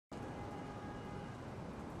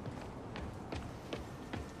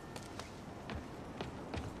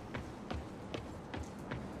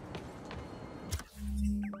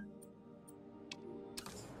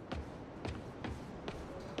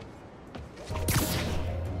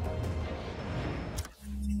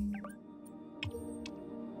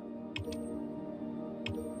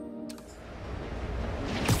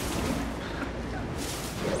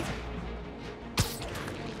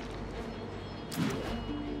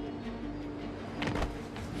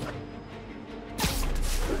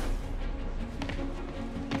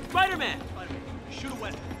Spider-Man! Shoot a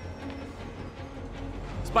weapon.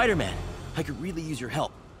 Spider-Man, I could really use your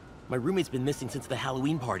help. My roommate's been missing since the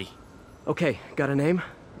Halloween party. Okay, got a name?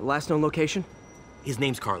 Last known location? His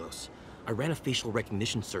name's Carlos. I ran a facial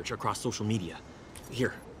recognition search across social media.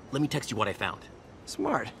 Here, let me text you what I found.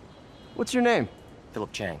 Smart. What's your name?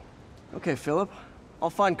 Philip Chang. Okay, Philip. I'll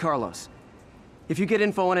find Carlos. If you get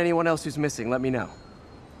info on anyone else who's missing, let me know.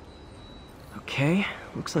 Okay,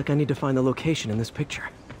 looks like I need to find the location in this picture.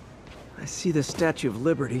 I see the Statue of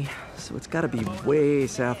Liberty, so it's gotta be way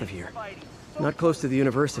south of here. Not close to the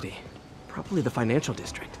university. Probably the financial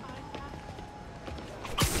district.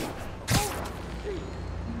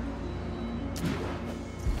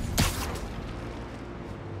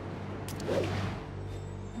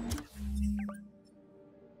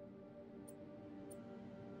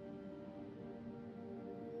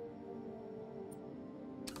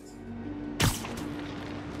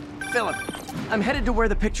 Philip, I'm headed to where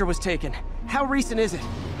the picture was taken. How recent is it?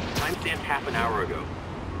 Timestamp half an hour ago.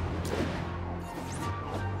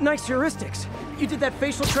 Nice heuristics. You did that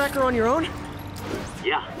facial tracker on your own?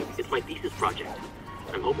 Yeah, it's my thesis project.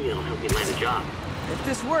 I'm hoping it'll help me land a job. If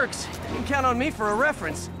this works, you can count on me for a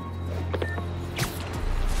reference.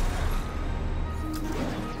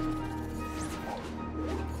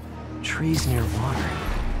 Trees near water.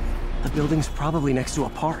 The building's probably next to a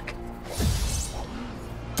park.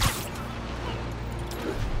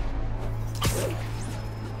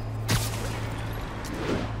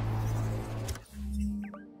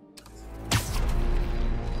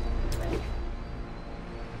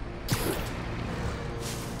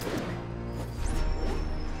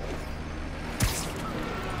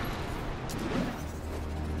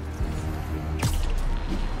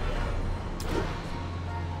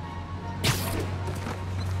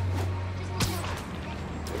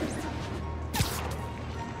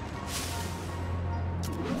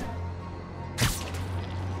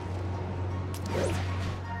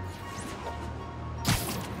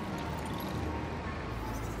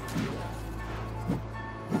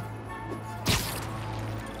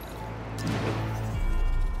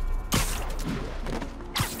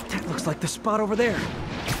 Looks like the spot over there.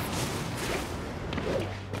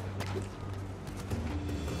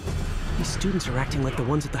 These students are acting like the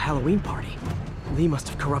ones at the Halloween party. Lee must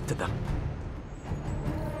have corrupted them.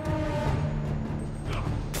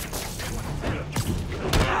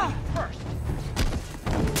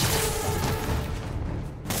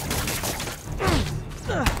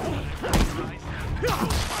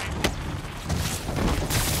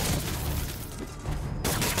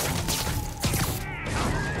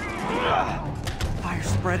 Fire's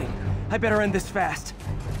spreading. I better end this fast.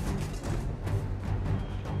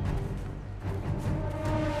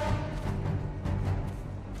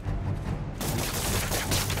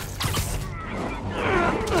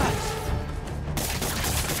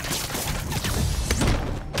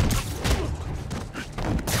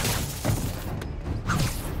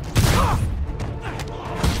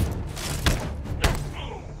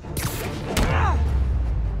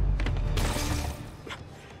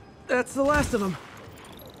 That's the last of them.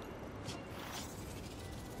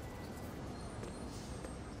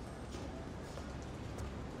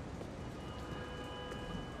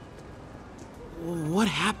 What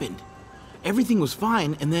happened? Everything was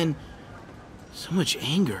fine, and then so much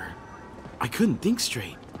anger. I couldn't think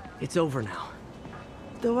straight. It's over now.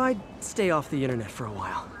 Though I'd stay off the internet for a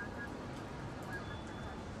while.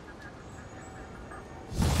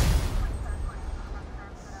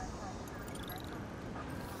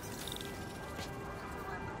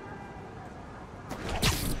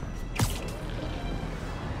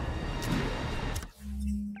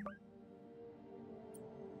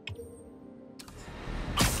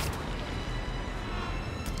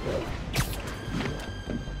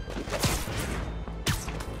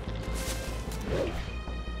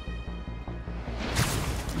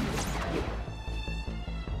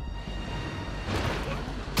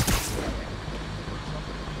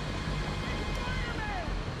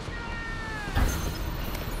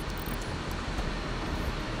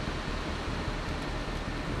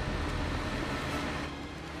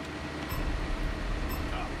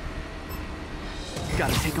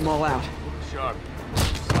 Gotta take them all out. Sharp.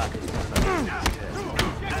 Slackers. Get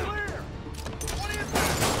clear! What is that?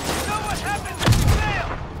 You know what happens if you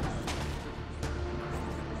fail?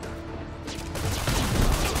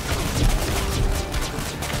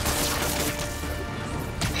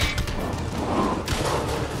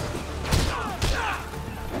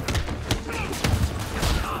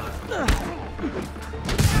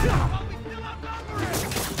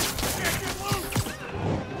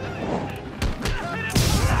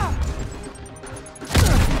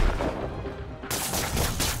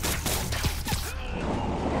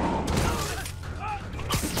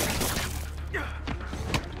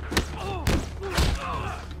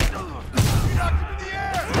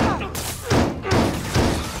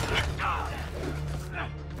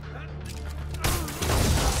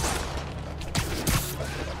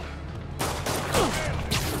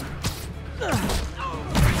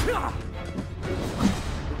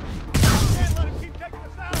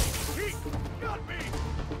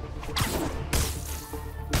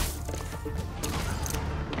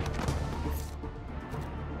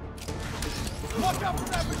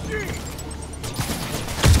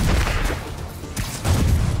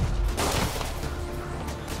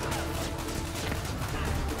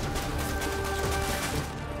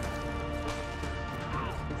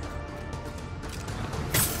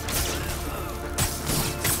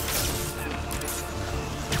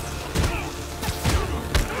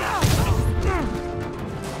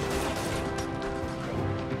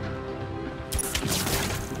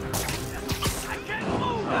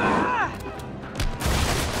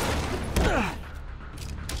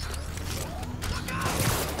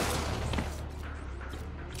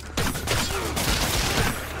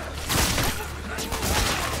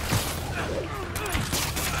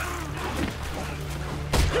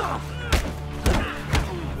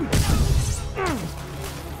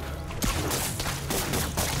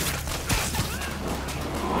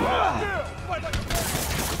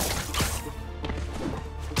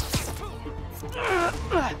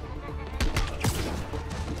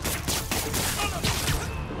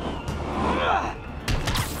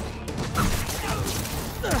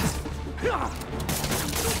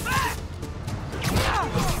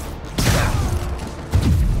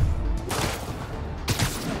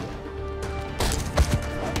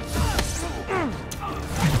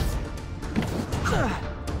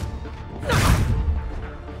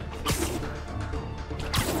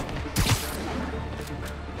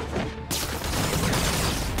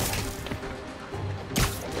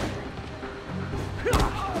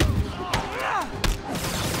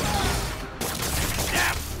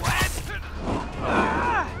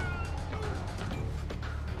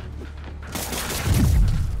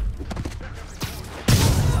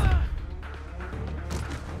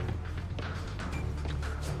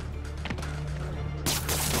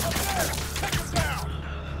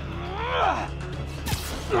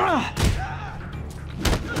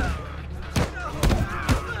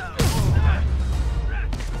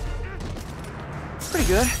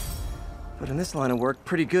 pretty good. But in this line of work,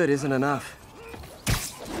 pretty good isn't enough.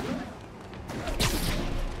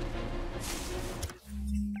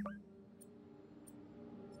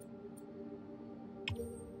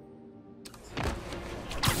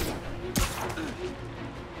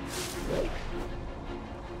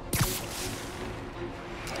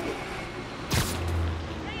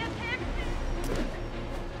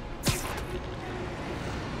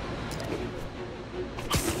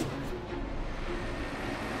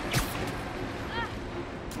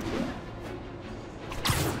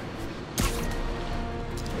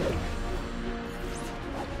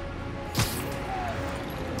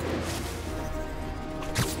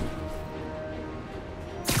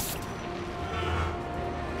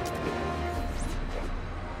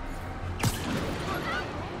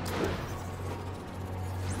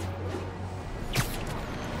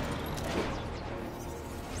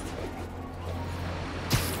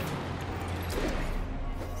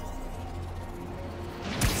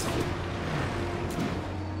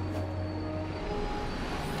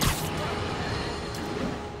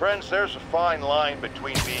 Friends, there's a fine line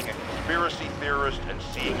between being a conspiracy theorist and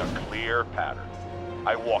seeing a clear pattern.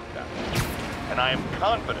 I walk that way, and I am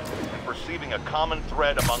confident in perceiving a common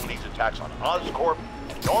thread among these attacks on Oscorp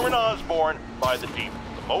and Norman Osborn by the Demon.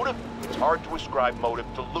 The motive? It's hard to ascribe motive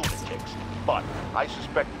to lunatics, but I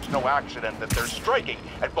suspect it's no accident that they're striking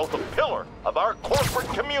at both a pillar of our corporate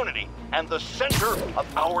community and the center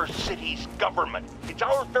of our city's government. It's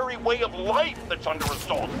our very way of life that's under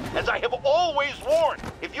assault, as I have always warned.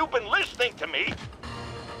 If you've been listening to me...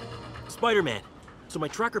 Spider-Man. So my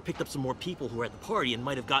tracker picked up some more people who were at the party and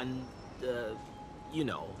might have gotten, you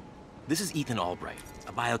know. This is Ethan Albright,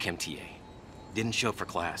 a biochem TA. Didn't show up for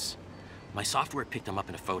class. My software picked him up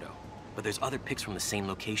in a photo, but there's other pics from the same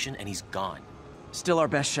location and he's gone. Still our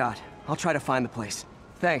best shot. I'll try to find the place.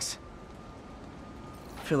 Thanks.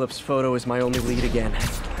 Philip's photo is my only lead again.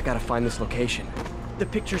 I gotta find this location. The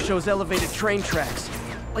picture shows elevated train tracks,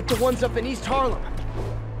 like the ones up in East Harlem.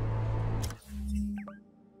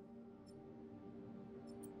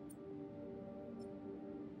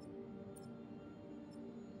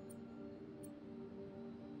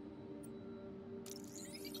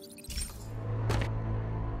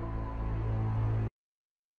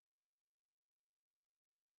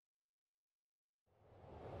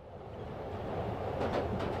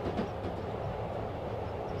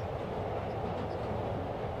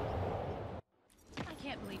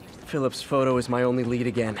 Philip's photo is my only lead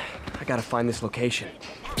again. I gotta find this location.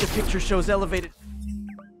 The picture shows elevated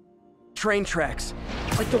train tracks,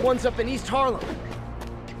 like the ones up in East Harlem.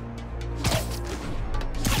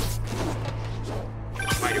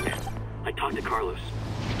 Spider-Man, I talked to Carlos.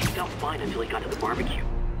 He felt fine until he got to the barbecue.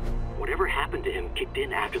 Whatever happened to him kicked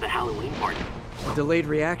in after the Halloween party. A delayed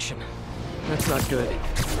reaction. That's not good.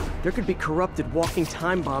 There could be corrupted walking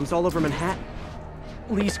time bombs all over Manhattan.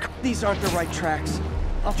 These aren't the right tracks.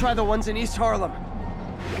 I'll try the ones in East Harlem.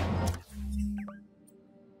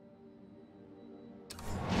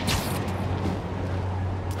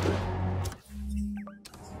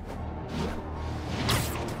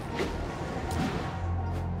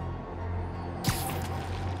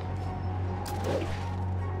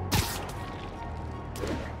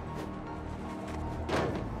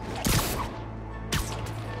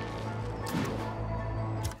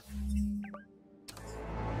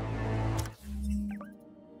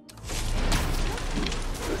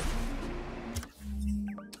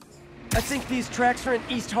 I think these tracks are in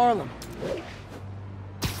East Harlem.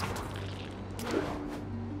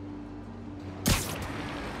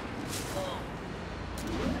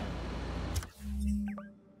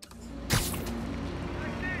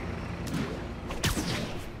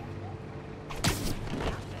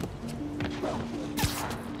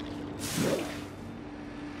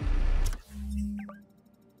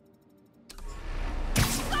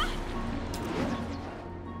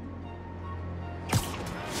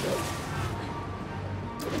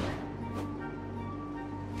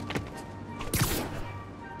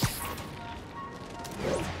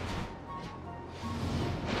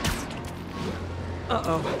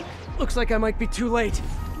 Uh-oh. Looks like I might be too late.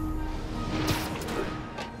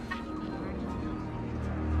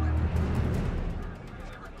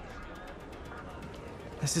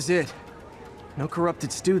 This is it. No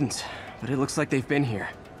corrupted students, but it looks like they've been here.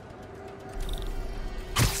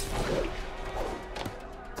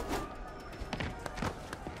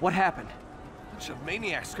 What happened? Bunch of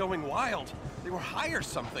maniacs going wild. They were high or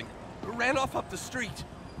something. Ran off up the street.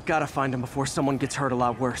 Gotta find them before someone gets hurt a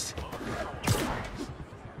lot worse.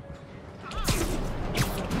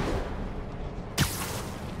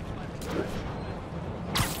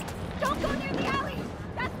 Don't go near the alley!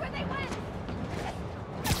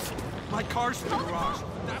 cars to the garage.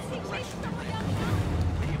 That's the direction.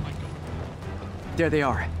 There they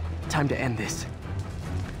are. Time to end this.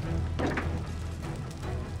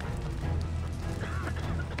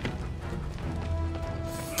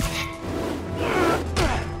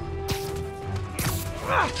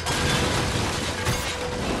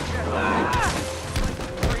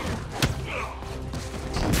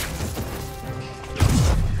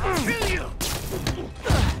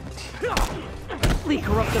 Lee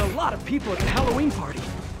corrupted a lot of people at the Halloween party.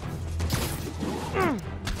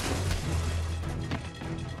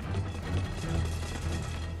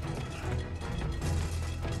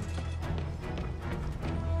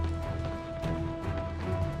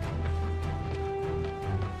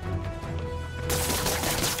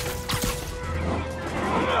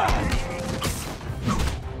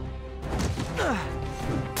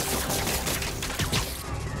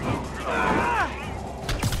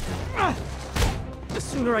 The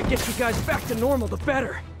sooner I get you guys back to normal, the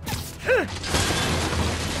better.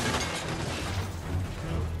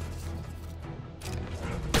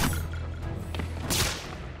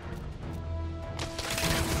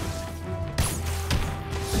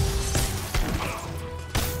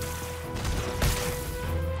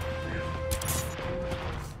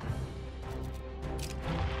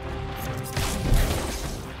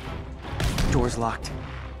 Door's locked.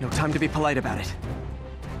 No time to be polite about it.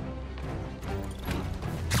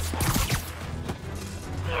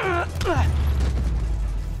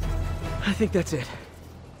 I think that's it.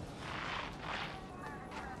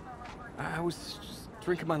 I was just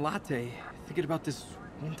drinking my latte, thinking about this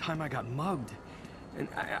one time I got mugged. And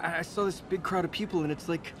I saw this big crowd of people, and it's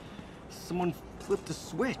like someone flipped a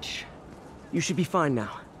switch. You should be fine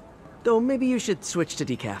now. Though maybe you should switch to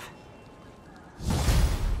decaf.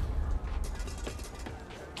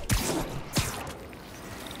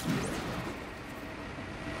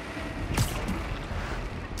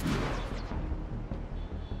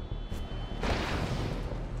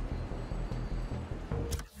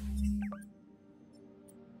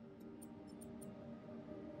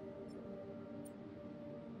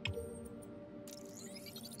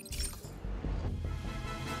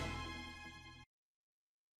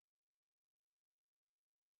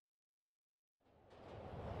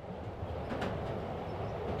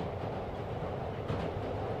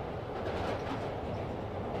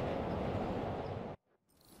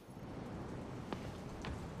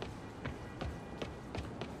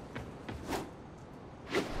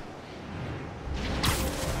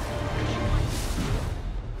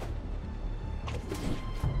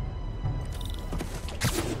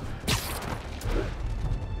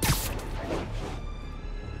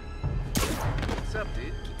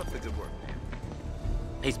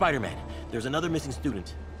 Hey, Spider-Man, there's another missing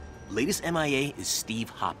student. Latest MIA is Steve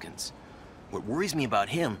Hopkins. What worries me about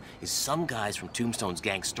him is some guys from Tombstone's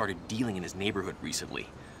gang started dealing in his neighborhood recently.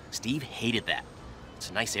 Steve hated that.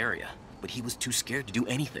 It's a nice area, but he was too scared to do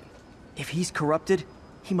anything. If he's corrupted,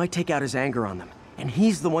 he might take out his anger on them, and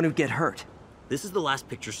he's the one who'd get hurt. This is the last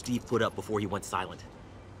picture Steve put up before he went silent.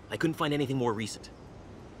 I couldn't find anything more recent.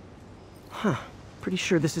 Huh. Pretty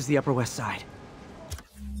sure this is the Upper West Side.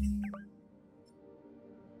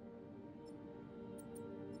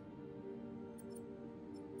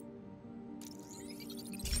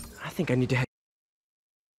 I think I need to head...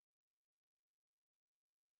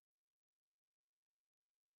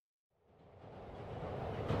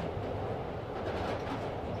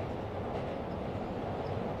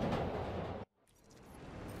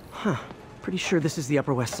 Huh. Pretty sure this is the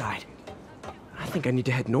Upper West Side. I think I need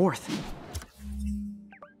to head north.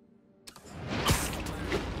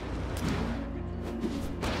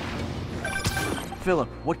 Philip,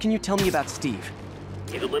 what can you tell me about Steve?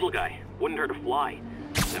 He's a little guy. Wouldn't hurt to fly.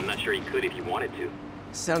 I'm not sure he could if he wanted to.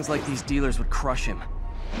 Sounds like these dealers would crush him.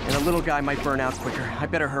 And a little guy might burn out quicker. I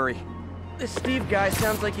better hurry. This Steve guy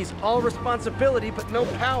sounds like he's all responsibility but no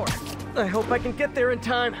power. I hope I can get there in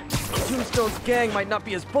time. Tombstone's gang might not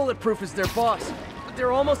be as bulletproof as their boss, but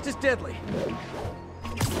they're almost as deadly.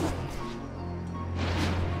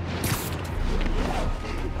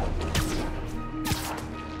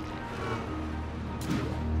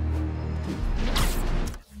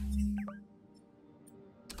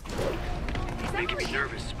 He's making me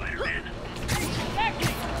nervous, Spider-Man.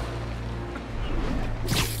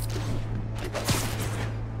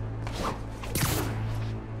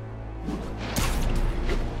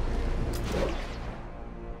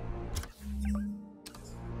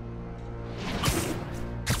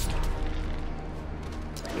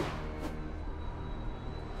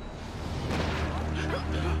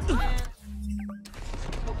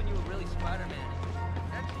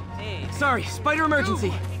 Sorry, spider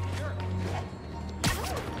emergency.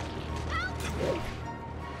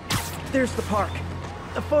 There's the park.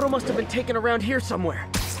 The photo must have been taken around here somewhere.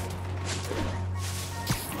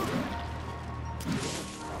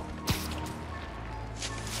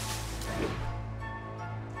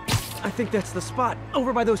 I think that's the spot,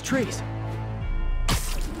 over by those trees.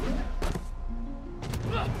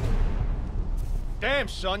 Damn,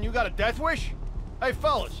 son, you got a death wish? Hey,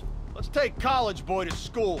 fellas, let's take college boy to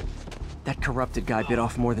school. That corrupted guy bit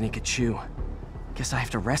off more than he could chew. Guess I have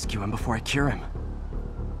to rescue him before I cure him.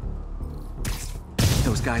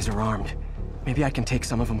 Those guys are armed. Maybe I can take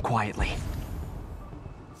some of them quietly.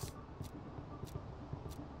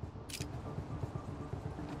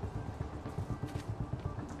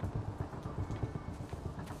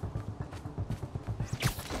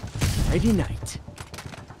 Friday night.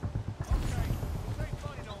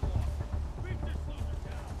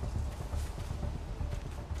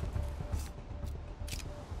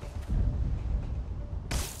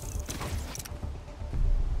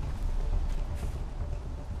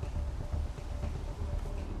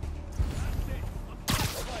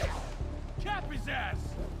 Cap his ass!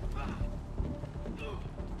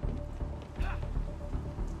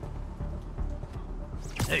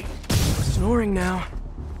 Hey. Snoring now.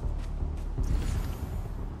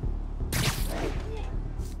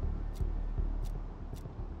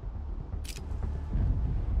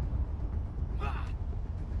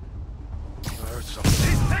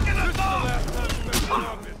 He's picking us off!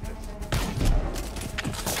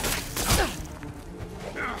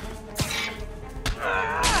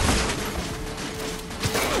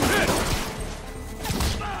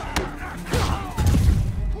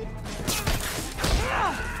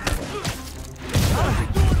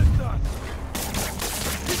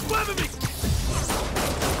 He's webbing me!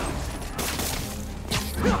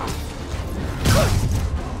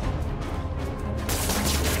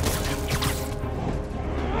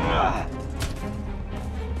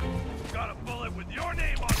 Got a bullet with your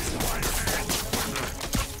name on it, Spider-Man!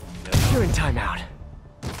 You're in timeout.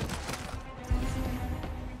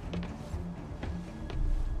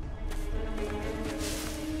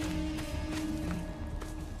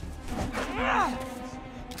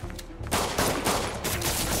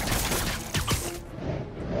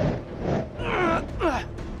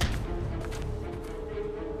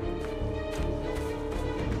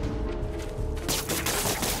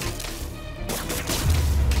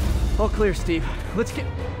 All clear, Steve. Let's get...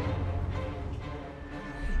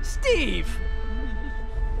 Steve!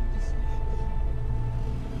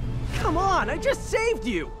 Come on, I just saved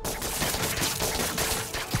you!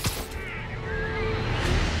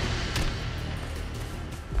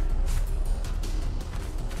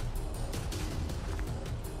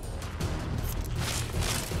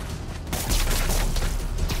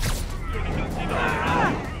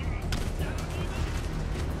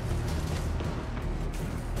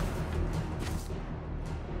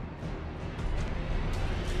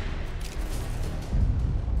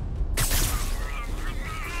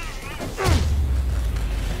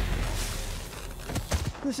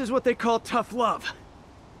 This is what they call tough love.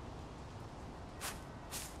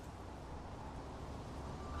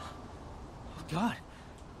 Oh, God.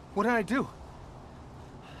 What did I do?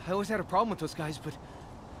 I always had a problem with those guys, but...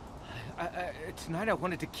 tonight I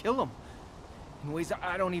wanted to kill them. In ways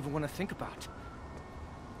I don't even want to think about.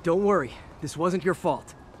 Don't worry, this wasn't your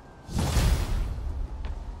fault.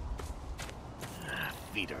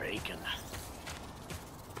 Feet are aching.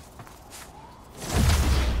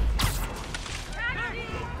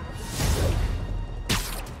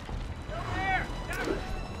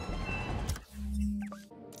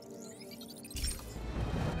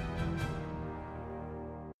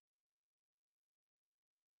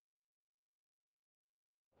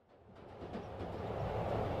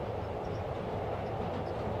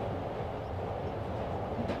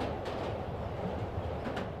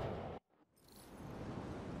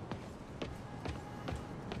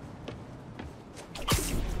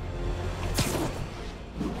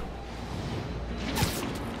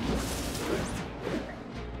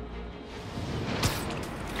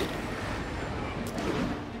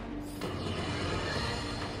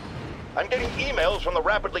 I'm getting emails from the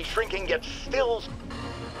rapidly shrinking yet still...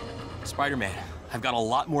 Spider-Man, I've got a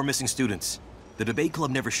lot more missing students. The debate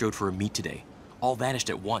club never showed for a meet today. All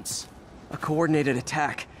vanished at once. A coordinated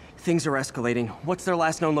attack. Things are escalating. What's their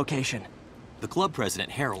last known location? The club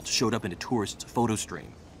president, Harold, showed up in a tourist's photo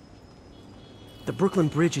stream. The Brooklyn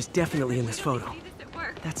Bridge is definitely in this photo.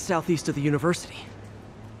 That's southeast of the university.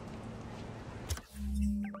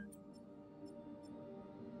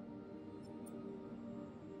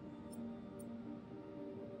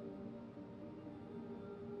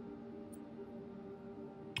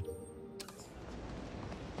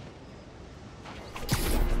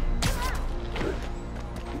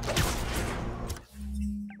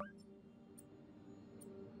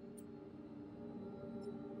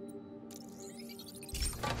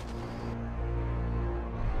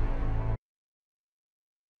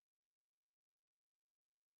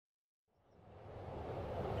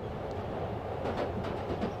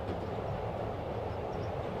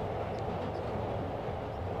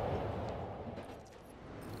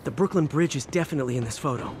 The Brooklyn Bridge is definitely in this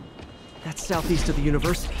photo. That's southeast of the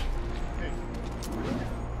university.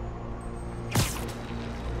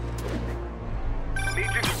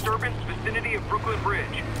 Major disturbance vicinity of Brooklyn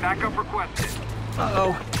Bridge. Backup requested.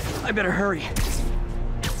 Uh-oh. I better hurry.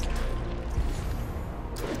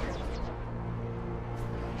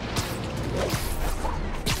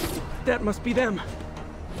 That must be them.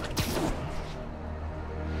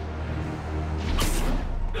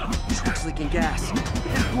 Truck's leaking gas.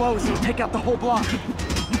 Explodes and take out the whole block.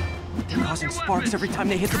 They're causing sparks every time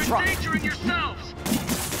they hit the truck. Endangering yourselves!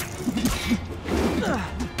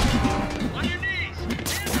 On your knees!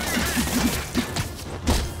 Hands on your head!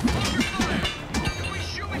 Hold your fire! If we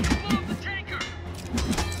shoot, we can blow up the tanker!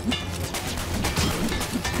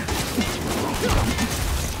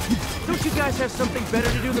 Don't you guys have something better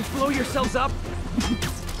to do than blow yourselves up?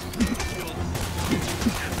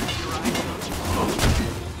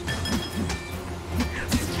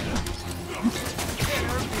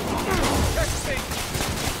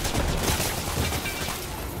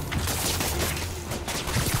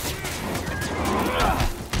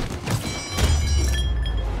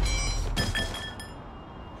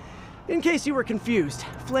 In case you were confused,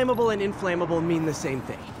 flammable and inflammable mean the same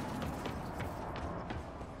thing.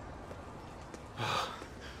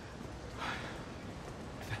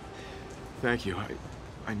 Thank you.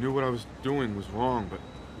 I knew what I was doing was wrong, but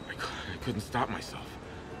I couldn't stop myself.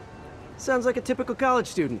 Sounds like a typical college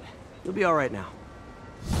student. You'll be all right now.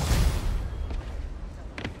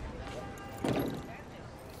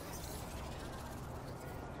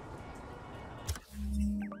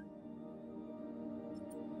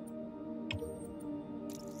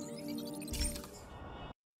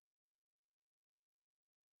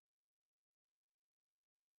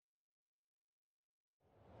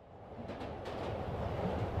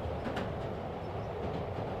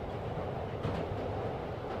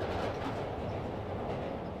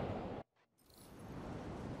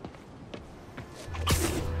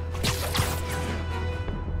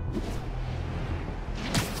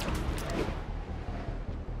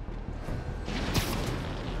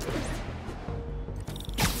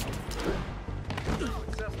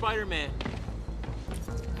 Spider-Man.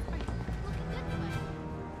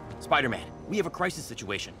 Spider-Man, we have a crisis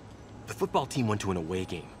situation. The football team went to an away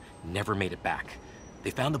game, never made it back.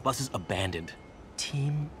 They found the buses abandoned.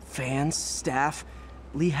 Team, fans, staff.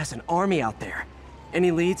 Lee has an army out there.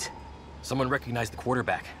 Any leads? Someone recognized the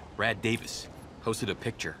quarterback, Brad Davis. Posted a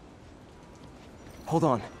picture. Hold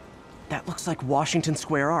on. That looks like Washington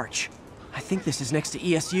Square Arch. I think this is next to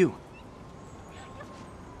ESU.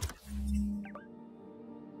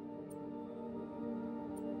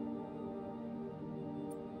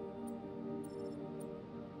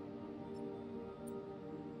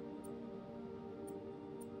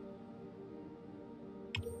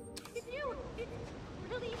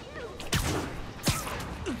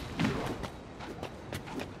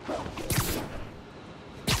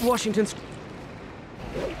 Washington's...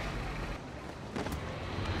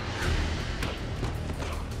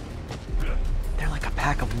 They're like a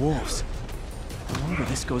pack of wolves. The longer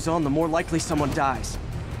this goes on, the more likely someone dies.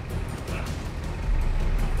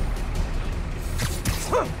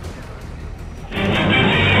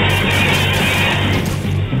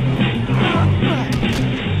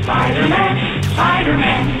 Spider-Man,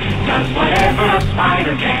 Spider-Man, does whatever a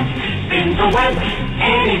spider can. Spins a web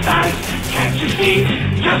any size, catches thieves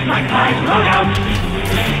just like flies. Look out!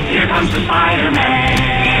 Here comes the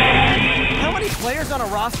Spider-Man. How many players on a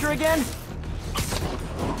roster again?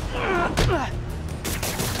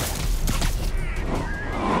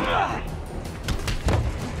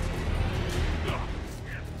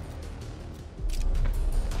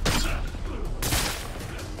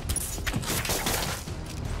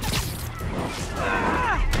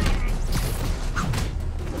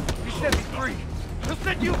 He set me free. He'll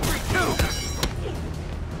set you free too.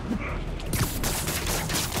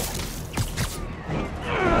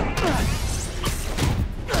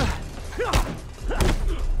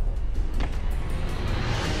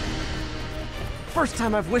 First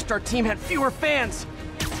time I've wished our team had fewer fans.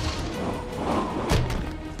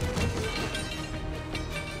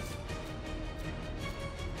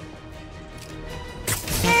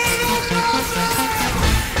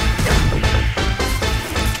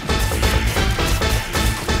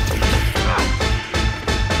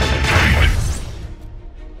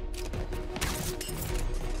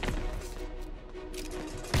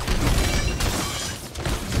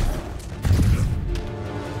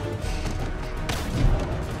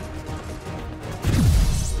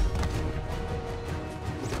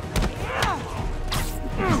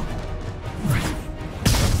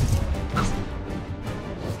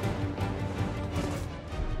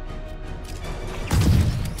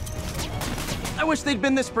 wish they'd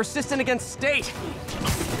been this persistent against state.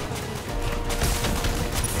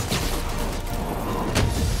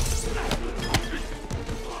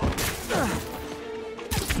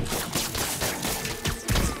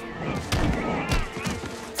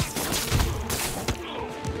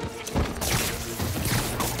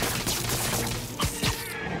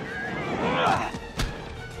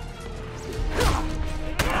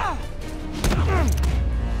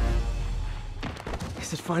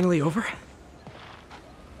 Is it finally over?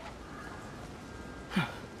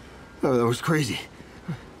 Oh, that was crazy.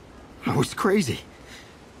 That was crazy.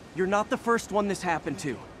 You're not the first one this happened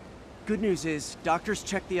to. Good news is, doctors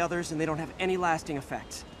checked the others and they don't have any lasting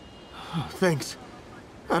effects. Oh, thanks.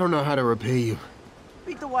 I don't know how to repay you.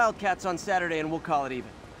 Beat the Wildcats on Saturday and we'll call it even.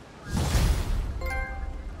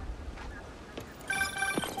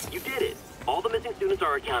 You did it. All the missing students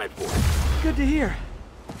are accounted for. Good to hear.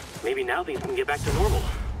 Maybe now things can get back to normal.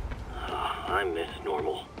 I miss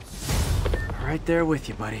normal. Right there with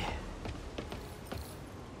you, buddy.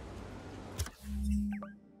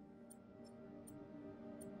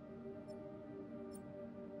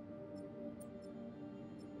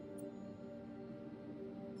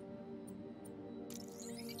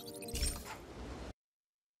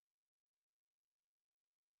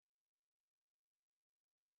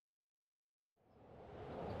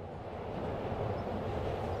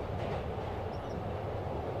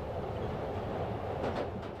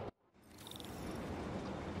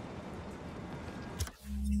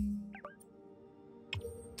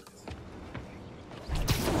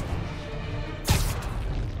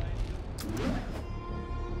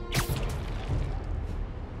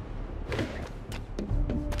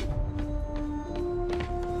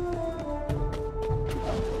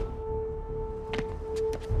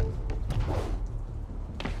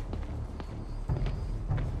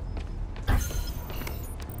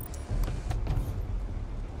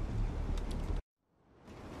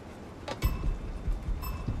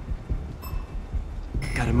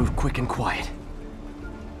 Gotta move quick and quiet.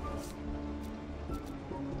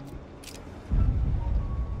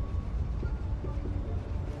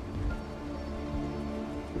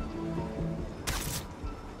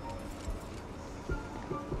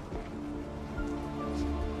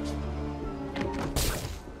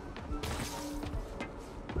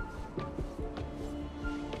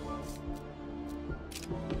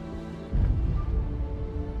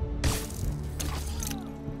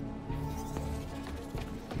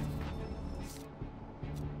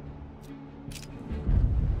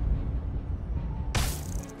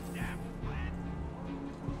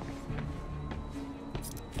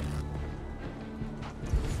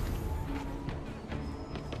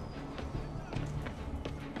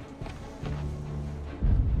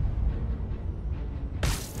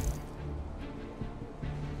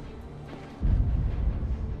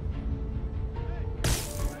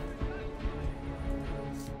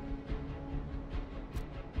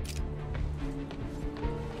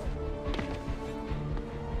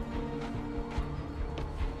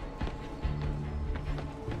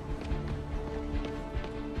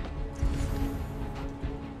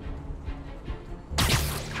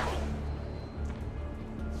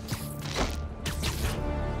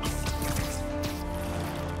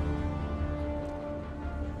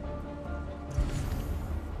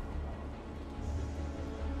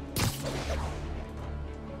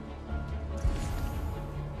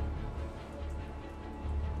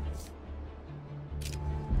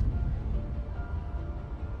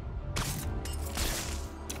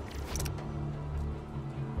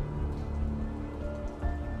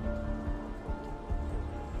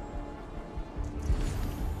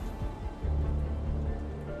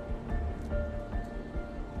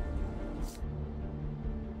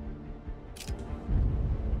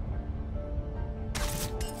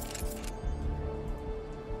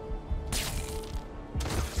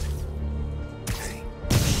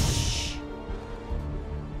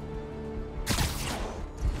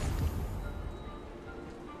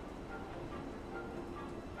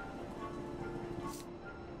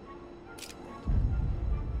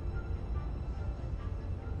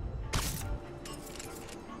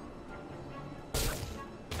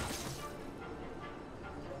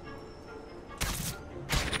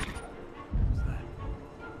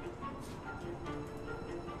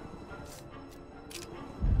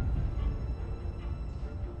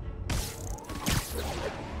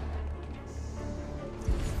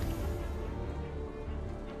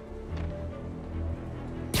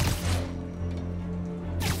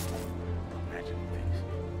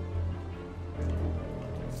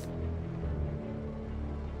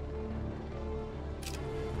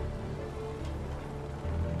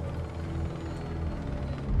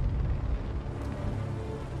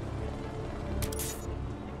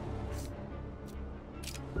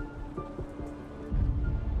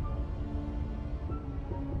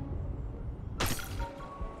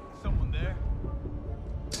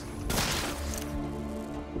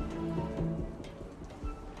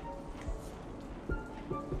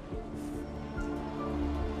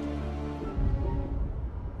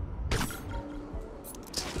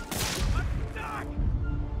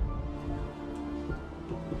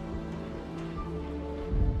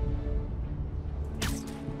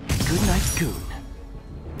 good night's goon.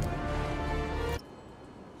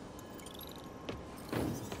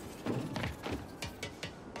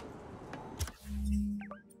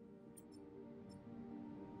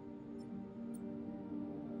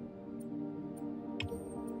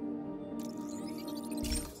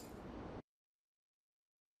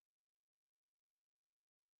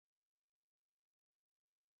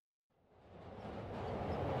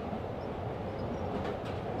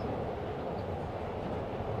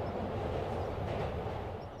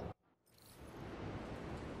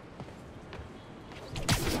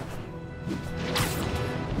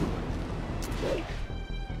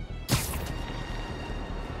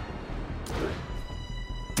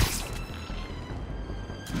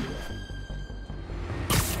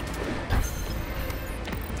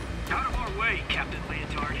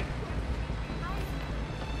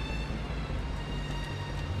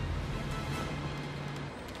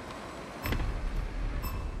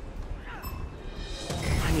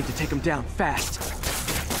 I need to take him down fast.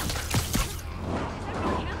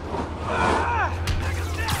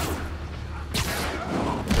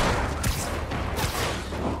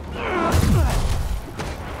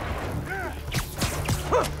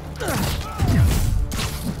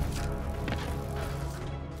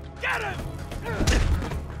 Get him!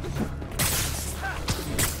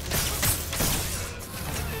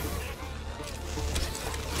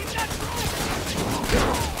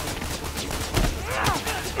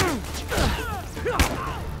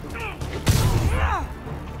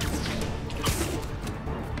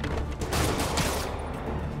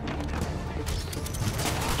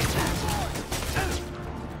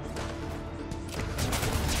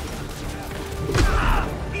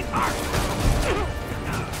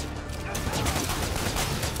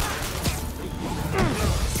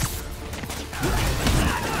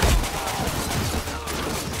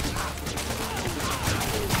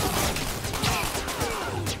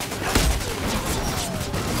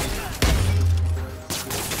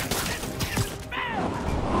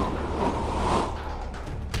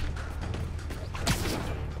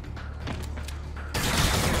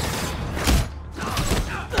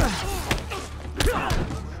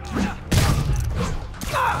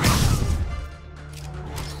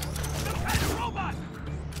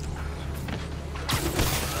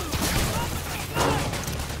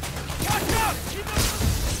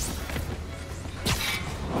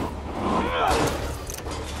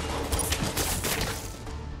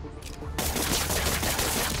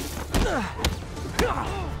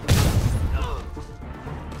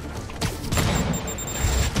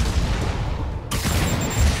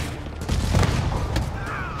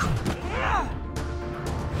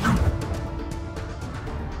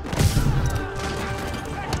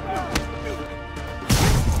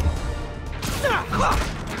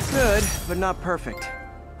 Good, but not perfect.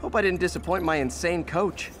 Hope I didn't disappoint my insane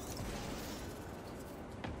coach.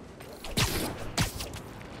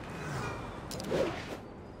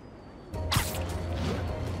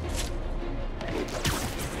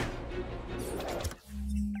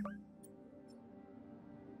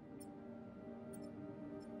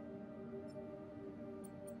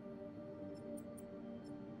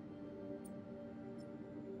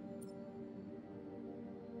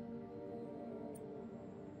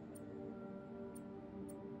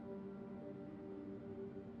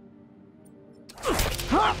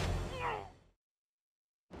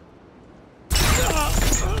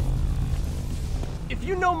 If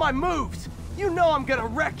you know my moves, you know I'm gonna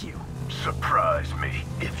wreck you. Surprise me,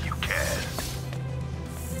 if you can.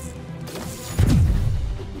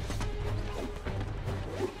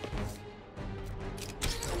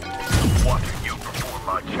 Watching you perform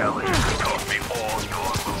my challenge taught me all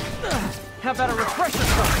your moves. How about a refresher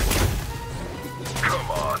course? Come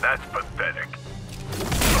on, that's pathetic.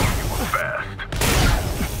 Thought you were fast.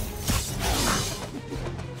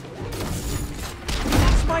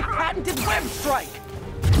 That's my patented web strike!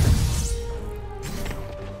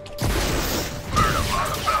 Heard a lot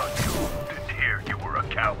about you. Didn't hear you were a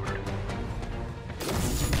coward.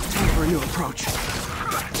 Time for a new approach.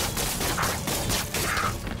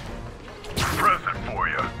 Present for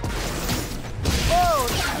you. Whoa,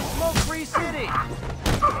 this is smoke-free city!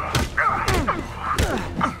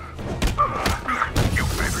 You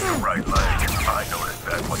favored your right leg. I noticed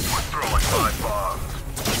that when you were throwing my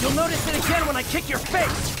bombs. You'll notice it again when I kick your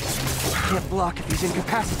face! Can't block if he's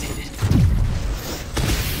incapacitated.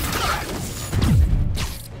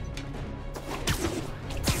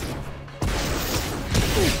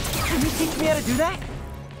 Can you teach me how to do that?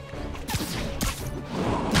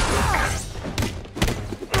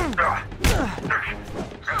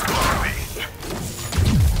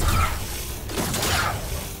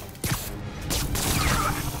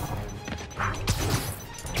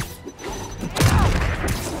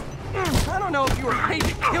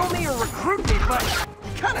 kill me or recruit me, but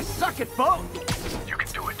you kinda suck at both. You can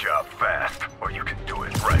do a job fast, or you can do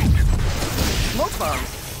it right. Smoke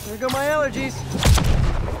bombs. There go my allergies.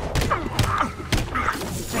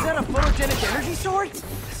 Is that a photogenic energy sword?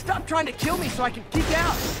 Stop trying to kill me so I can geek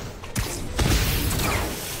out.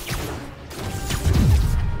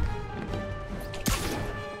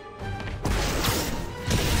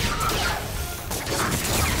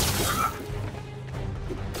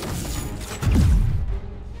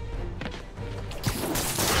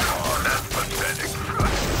 Oh, that's pathetic.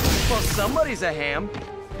 Well, somebody's a ham.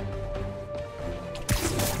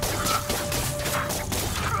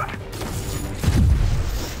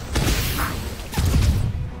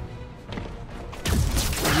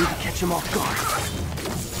 I need to catch him off guard.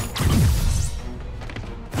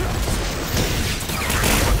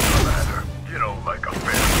 What's the matter? You don't like a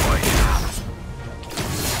fair fight.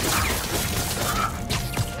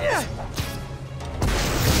 Yeah.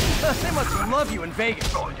 They must love you in Vegas.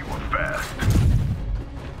 Thought you were fast.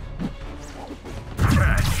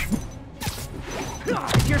 Catch.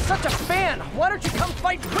 If you're such a fan, why don't you come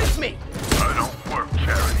fight with me? I don't work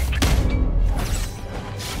charity.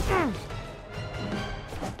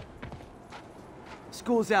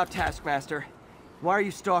 School's out, Taskmaster. Why are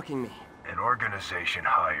you stalking me? An organization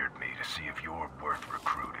hired me to see if you're worth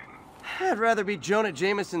recruiting. I'd rather be Jonah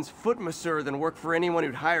Jameson's foot masseur than work for anyone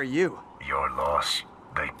who'd hire you. Your loss.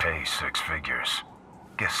 They pay 6 figures.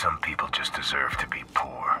 Guess some people just deserve to be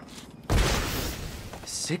poor.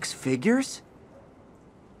 6 figures?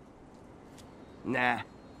 Nah,